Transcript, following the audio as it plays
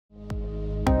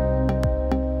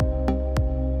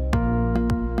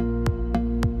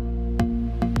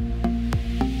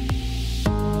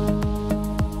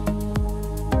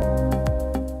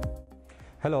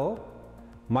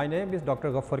My name is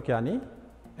Dr. Ghaffer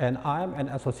and I am an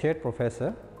associate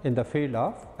professor in the field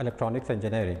of electronics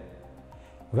engineering.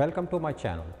 Welcome to my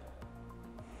channel.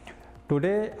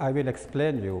 Today I will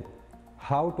explain you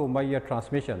how to measure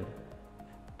transmission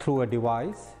through a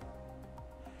device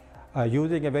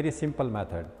using a very simple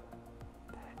method.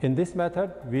 In this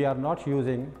method we are not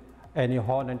using any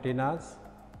horn antennas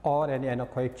or any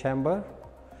anechoic chamber,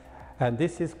 and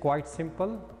this is quite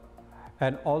simple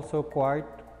and also quite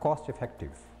cost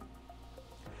effective.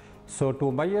 So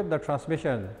to measure the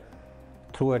transmission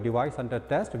through a device under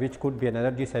test, which could be an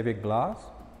energy saving glass,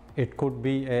 it could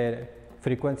be a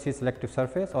frequency selective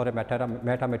surface or a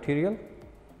metamaterial,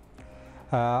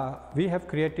 we have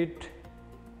created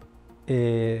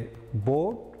a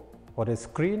board or a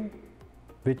screen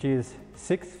which is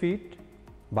 6 feet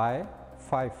by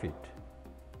 5 feet.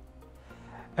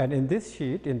 And in this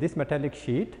sheet, in this metallic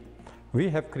sheet, we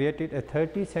have created a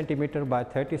 30 centimeter by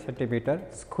 30 centimeter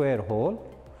square hole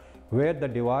where the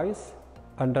device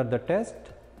under the test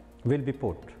will be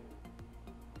put.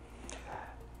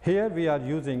 Here we are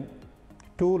using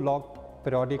 2 log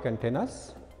periodic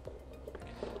antennas.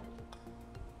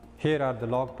 Here are the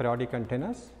log periodic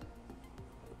antennas.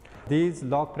 These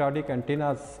log periodic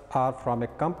antennas are from a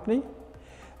company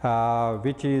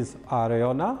which is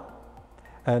Ariona,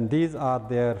 and these are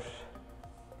their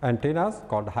antennas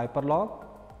called hyperlog.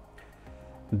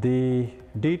 The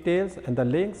details and the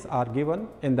links are given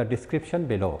in the description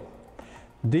below.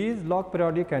 These log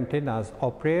periodic antennas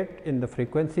operate in the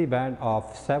frequency band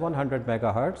of 700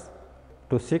 megahertz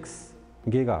to 6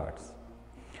 gigahertz.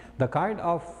 The kind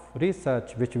of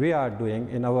research which we are doing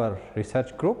in our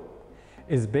research group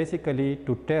is basically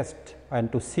to test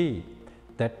and to see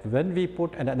that when we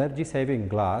put an energy saving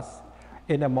glass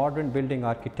in a modern building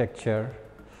architecture,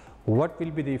 what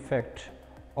will be the effect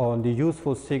on the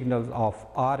useful signals of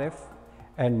RF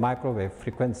and microwave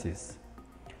frequencies.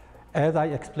 As I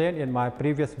explained in my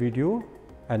previous video,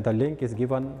 and the link is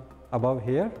given above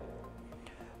here,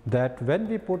 that when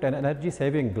we put an energy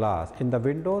saving glass in the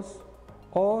windows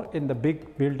or in the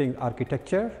big building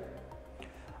architecture,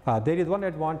 there is one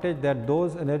advantage, that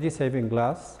those energy saving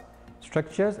glass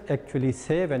structures actually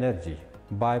save energy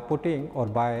by putting or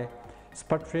by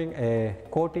sputtering a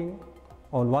coating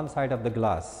on one side of the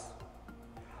glass.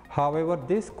 However,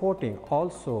 this coating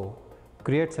also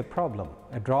creates a problem,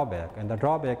 a drawback, and the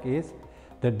drawback is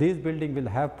that this building will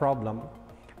have problem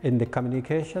in the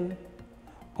communication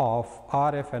of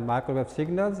RF and microwave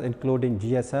signals, including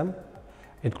GSM,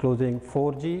 including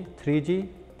 4G, 3G,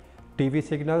 TV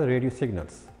signals, radio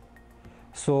signals.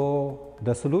 So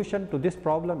the solution to this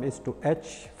problem is to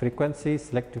etch frequency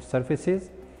selective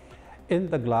surfaces in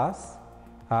the glass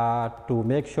to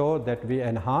make sure that we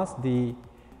enhance the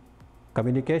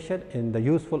communication in the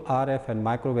useful RF and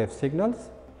microwave signals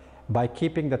by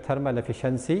keeping the thermal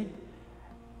efficiency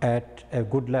at a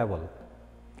good level.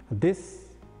 This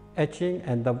etching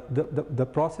and the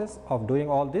process of doing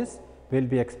all this will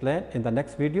be explained in the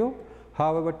next video.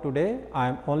 However, today I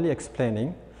am only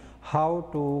explaining how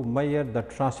to measure the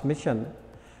transmission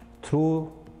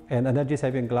through an energy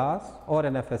saving glass or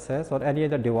an FSS or any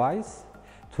other device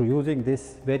through using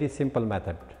this very simple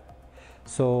method.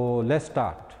 So let's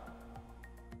start.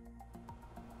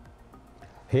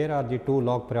 Here are the 2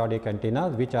 log periodic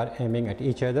antennas which are aiming at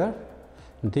each other.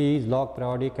 These log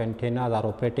periodic antennas are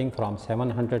operating from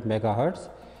 700 megahertz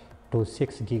to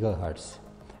 6 gigahertz,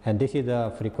 and this is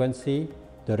the frequency,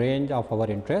 the range of our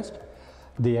interest.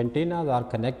 The antennas are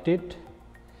connected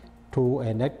to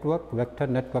a network, vector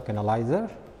network analyzer.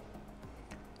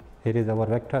 Here is our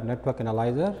vector network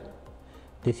analyzer.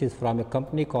 This is from a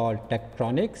company called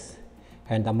Tektronix,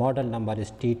 and the model number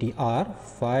is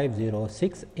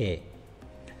TTR506A.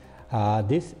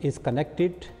 This is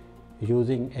connected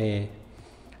using a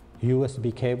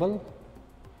USB cable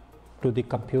to the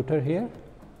computer here,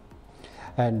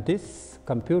 and this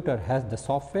computer has the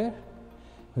software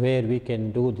where we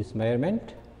can do this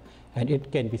measurement, and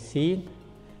it can be seen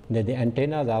that the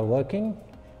antennas are working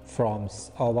from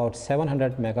about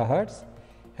 700 megahertz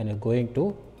and are going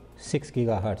to 6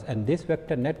 gigahertz, and this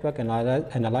vector network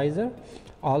analyzer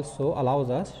also allows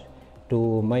us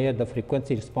to measure the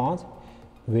frequency response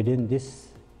within this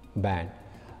band.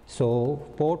 So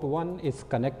port 1 is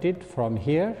connected from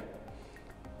here,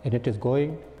 and it is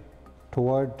going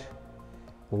toward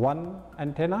one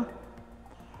antenna,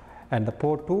 and the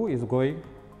port 2 is going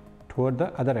toward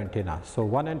the other antenna. So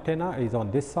one antenna is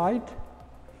on this side,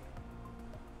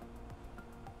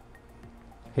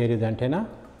 here is the antenna,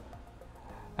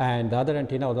 and the other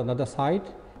antenna on the other side,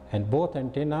 and both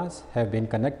antennas have been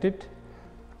connected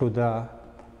to the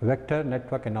vector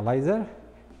network analyzer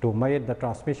to measure the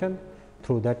transmission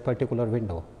through that particular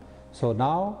window. So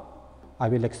now I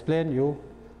will explain you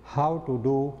how to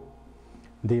do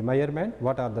the measurement,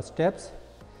 what are the steps,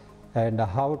 and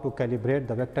how to calibrate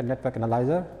the vector network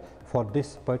analyzer for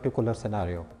this particular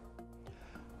scenario.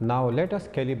 Now let us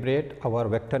calibrate our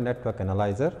vector network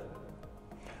analyzer.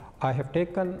 I have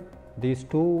taken these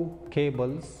two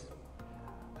cables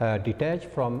detached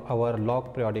from our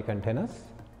log periodic antennas.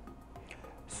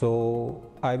 So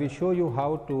I will show you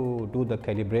how to do the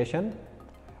calibration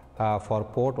for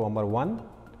port number 1,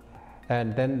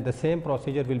 and then the same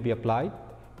procedure will be applied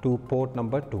to port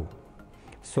number 2.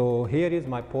 So here is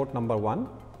my port number 1.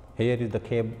 Here is the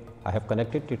cable. I have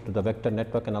connected it to the vector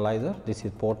network analyzer. This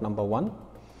is port number 1,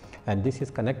 and this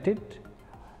is connected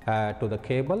to the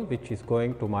cable which is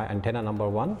going to my antenna number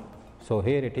 1. So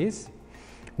here it is.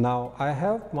 Now I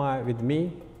have with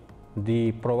me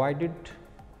the provided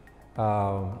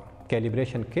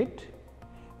calibration kit,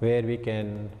 where we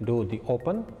can do the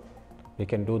open, we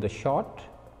can do the short,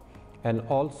 and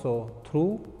also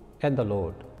through and the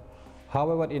load.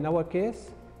 However, in our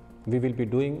case we will be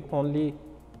doing only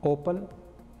open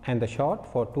and the short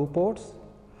for 2 ports,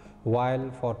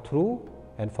 while for through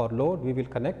and for load we will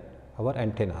connect our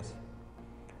antennas.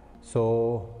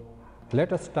 So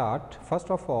let us start.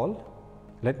 First of all,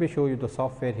 let me show you the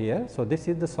software here. So this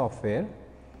is the software.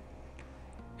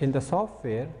 In the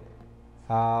software,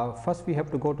 first we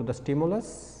have to go to the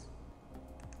stimulus,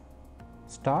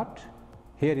 start.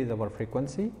 Here is our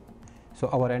frequency. So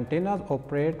our antennas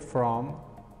operate from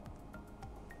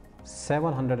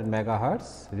 700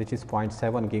 megahertz, which is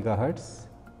 0.7 gigahertz.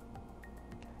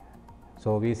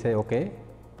 So we say okay.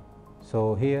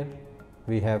 So here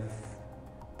we have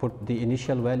put the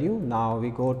initial value. Now we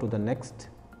go to the next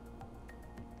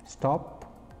stop.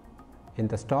 In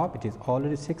the stop it is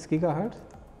already 6 gigahertz.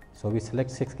 So we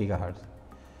select 6 gigahertz.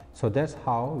 So that's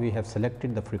how we have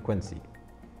selected the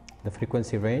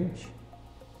frequency range.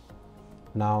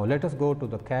 Now let us go to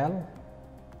the cal.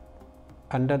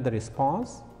 Under the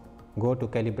response, go to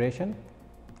calibration.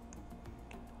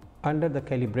 Under the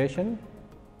calibration,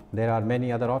 there are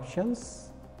many other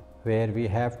options where we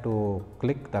have to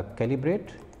click the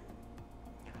calibrate.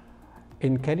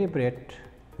 In calibrate,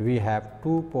 we have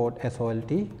 2-port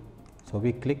SOLT. So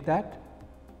we click that,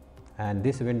 and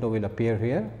this window will appear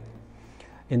here.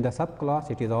 In the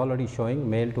subclass, it is already showing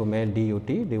male to male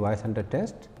DUT, device under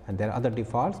test, and there are other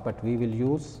defaults, but we will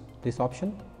use this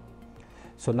option.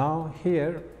 So now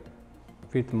here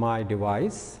with my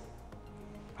device,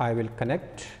 I will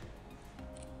connect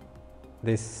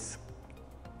this,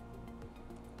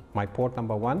 my port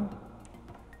number 1.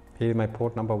 Here is my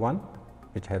port number 1,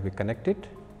 which have been connected.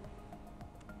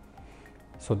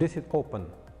 So this is open,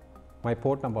 my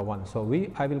port number 1. So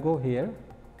I will go here,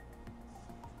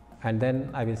 and then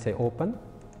I will say open.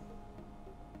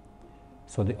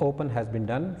 So the open has been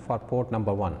done for port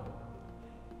number 1.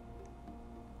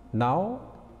 Now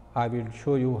I will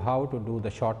show you how to do the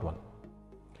short one.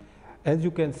 As you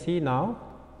can see now,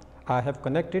 I have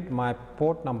connected my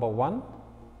port number 1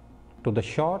 to the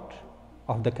short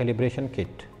of the calibration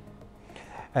kit.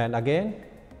 And again,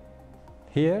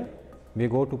 here we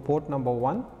go to port number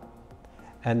 1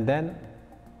 and then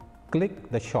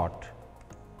click the short.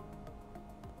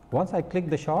 Once I click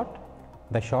the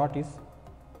short is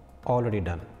already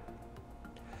done.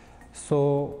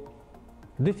 So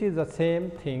this is the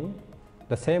same thing,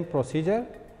 the same procedure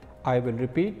I will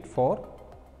repeat for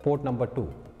port number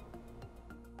 2.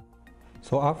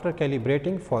 So after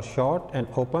calibrating for short and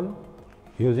open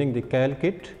using the cal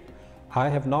kit, I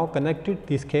have now connected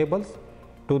these cables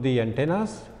to the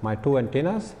antennas, my 2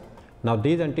 antennas. Now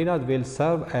these antennas will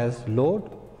serve as load.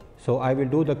 So I will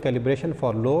do the calibration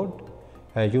for load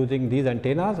using these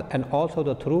antennas, and also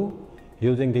the through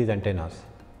using these antennas.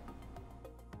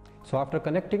 So after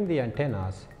connecting the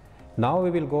antennas, now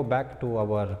we will go back to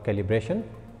our calibration,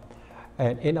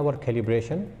 and in our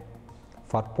calibration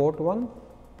for port 1,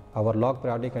 our log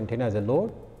periodic antenna is a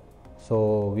load.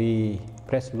 So we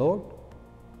press load,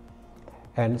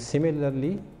 and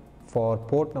similarly for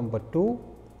port number 2,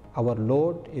 our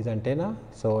load is antenna.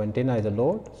 So antenna is a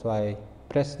load. So I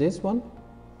press this one,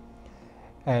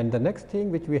 and the next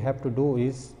thing which we have to do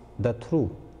is the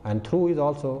through, and through is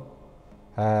also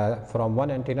from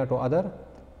one antenna to other,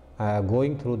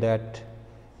 going through that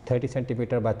 30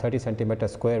 centimeter by 30 centimeter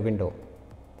square window.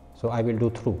 So I will do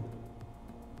through.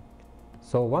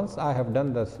 So once I have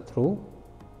done this through,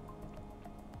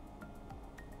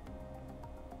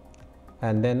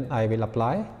 and then I will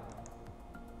apply.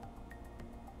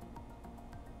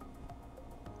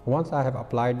 Once I have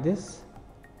applied this,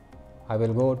 I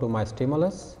will go to my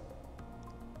stimulus,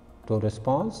 to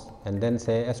response, and then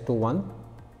say S21,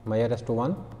 measure as to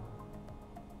 1,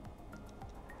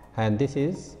 and this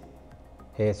is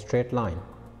a straight line.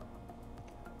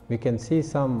 We can see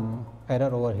some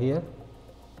error over here.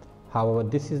 However,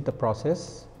 this is the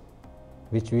process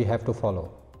which we have to follow.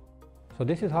 So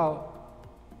this is how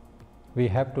we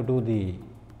have to do the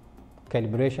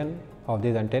calibration of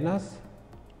these antennas.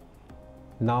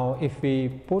 Now if we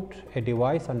put a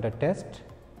device under test,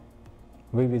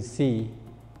 we will see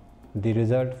the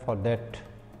result for that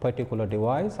particular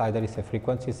device, either it's a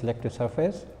frequency selective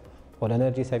surface or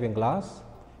energy saving glass.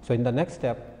 So in the next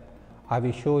step, I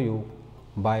will show you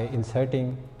by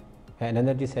inserting an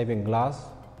energy saving glass,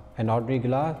 an ordinary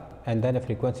glass, and then a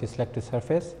frequency selective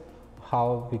surface,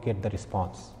 how we get the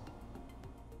response.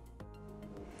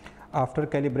 After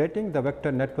calibrating the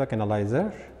vector network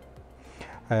analyzer,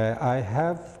 I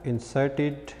have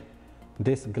inserted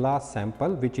this glass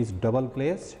sample, which is double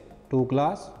glazed, two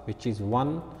glass, which is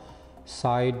one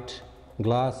side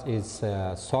glass is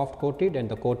soft coated and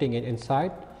the coating is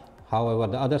inside. However,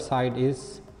 the other side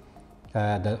is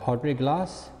the ordinary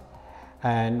glass,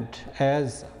 and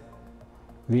as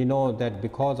we know that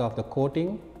because of the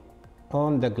coating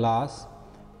on the glass,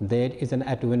 there is an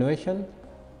attenuation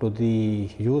to the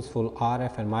useful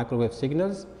RF and microwave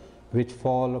signals which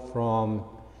fall from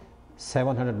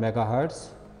 700 megahertz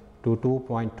to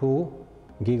 2.2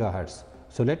 gigahertz.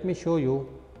 So let me show you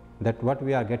that what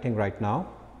we are getting right now.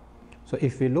 So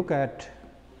if we look at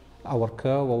our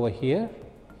curve over here,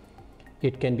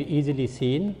 it can be easily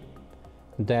seen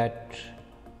that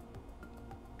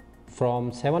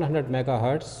from 700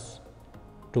 megahertz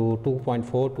to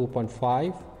 2.4,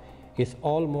 2.5 is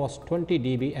almost 20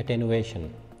 dB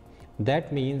attenuation.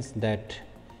 That means that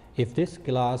if this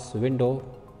glass window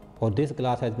or this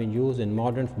glass has been used in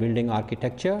modern building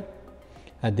architecture,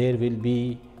 there will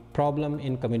be problem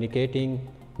in communicating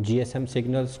GSM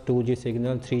signals, 2G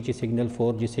signal, 3G signal,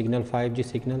 4G signal, 5G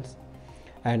signals,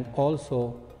 and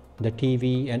also the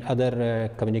TV and other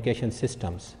communication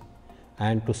systems.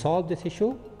 And to solve this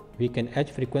issue, we can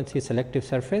etch frequency selective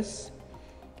surface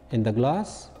in the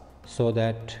glass so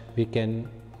that we can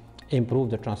improve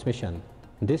the transmission.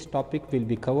 This topic will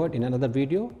be covered in another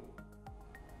video.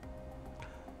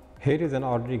 Here is an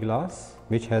ordinary glass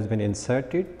which has been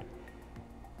inserted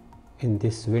in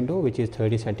this window, which is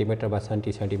 30 centimeter by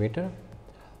 70 centimeter.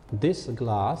 This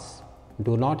glass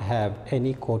do not have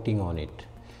any coating on it.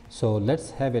 So let's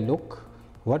have a look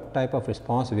what type of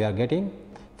response we are getting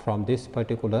from this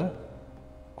particular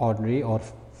ordinary or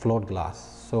float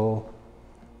glass. So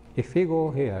if we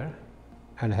go here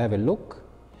and have a look,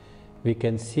 we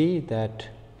can see that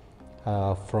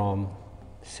from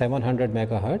 700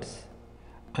 megahertz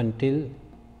until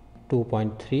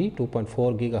 2.3,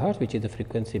 2.4 gigahertz, which is the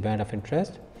frequency band of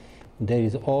interest, there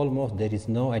is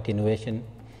no attenuation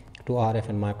to RF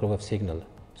and microwave signal.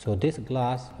 So this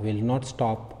glass will not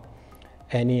stop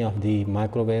any of the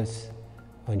microwaves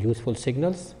and useful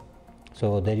signals.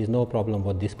 So there is no problem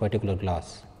with this particular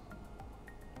glass.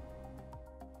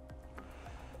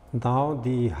 Now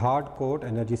the hard coat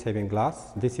energy saving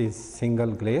glass, this is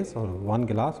single glaze or one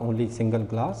glass, only single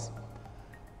glass.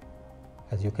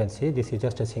 As you can see, this is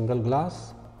just a single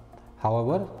glass.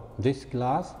 However, this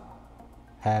glass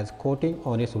has coating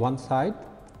on its one side,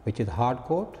 which is hard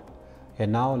coat.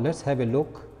 And now let's have a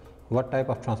look what type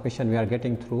of transmission we are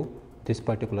getting through this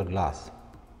particular glass.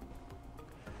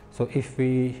 So if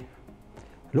we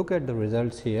look at the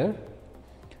results here,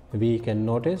 we can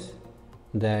notice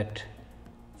that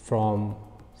from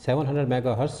 700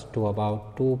 megahertz to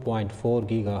about 2.4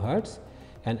 gigahertz,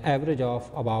 an average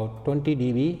of about 20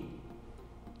 dB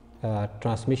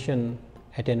transmission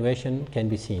attenuation can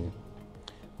be seen.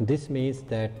 This means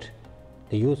that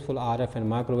the useful RF and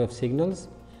microwave signals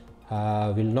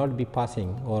will not be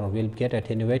passing or will get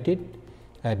attenuated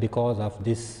because of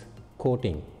this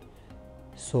coating.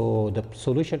 So the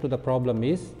solution to the problem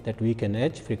is that we can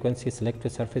etch frequency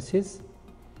selective surfaces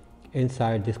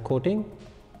inside this coating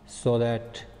so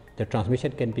that the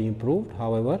transmission can be improved.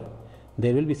 However,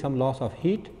 there will be some loss of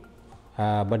heat,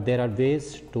 but there are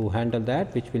ways to handle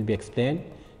that which will be explained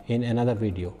in another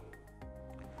video.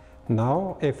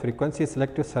 Now a frequency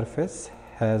selective surface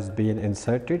has been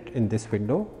inserted in this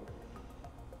window.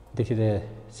 This is a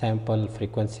sample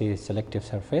frequency selective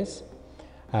surface.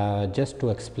 Just to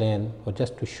explain or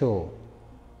just to show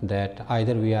that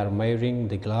either we are measuring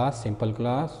the glass, simple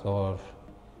glass, or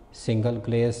single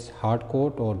glaze hard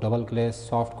coat or double glaze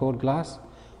soft coat glass,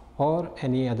 or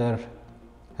any other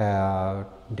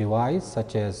device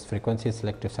such as frequency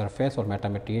selective surface or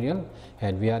metamaterial,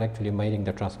 and we are actually measuring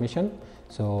the transmission.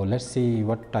 So let's see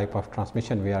what type of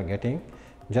transmission we are getting,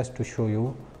 just to show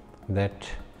you that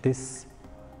this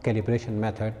calibration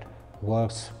method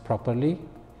works properly,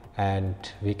 and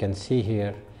we can see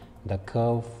here the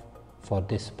curve for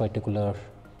this particular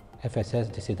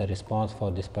FSS. This is the response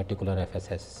for this particular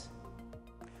FSS.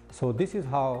 So this is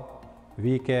how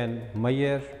we can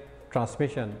measure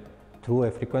transmission through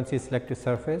a frequency selective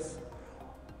surface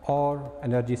or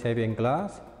energy saving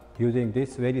glass using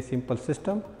this very simple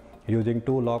system, using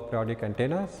two log periodic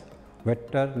antennas,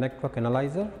 vector network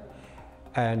analyzer,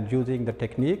 and using the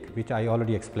technique which I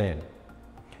already explained.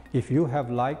 If you have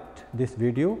liked this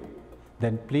video,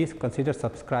 then please consider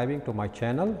subscribing to my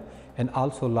channel and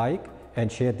also like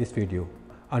and share this video.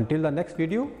 Until the next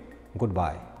video,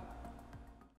 goodbye.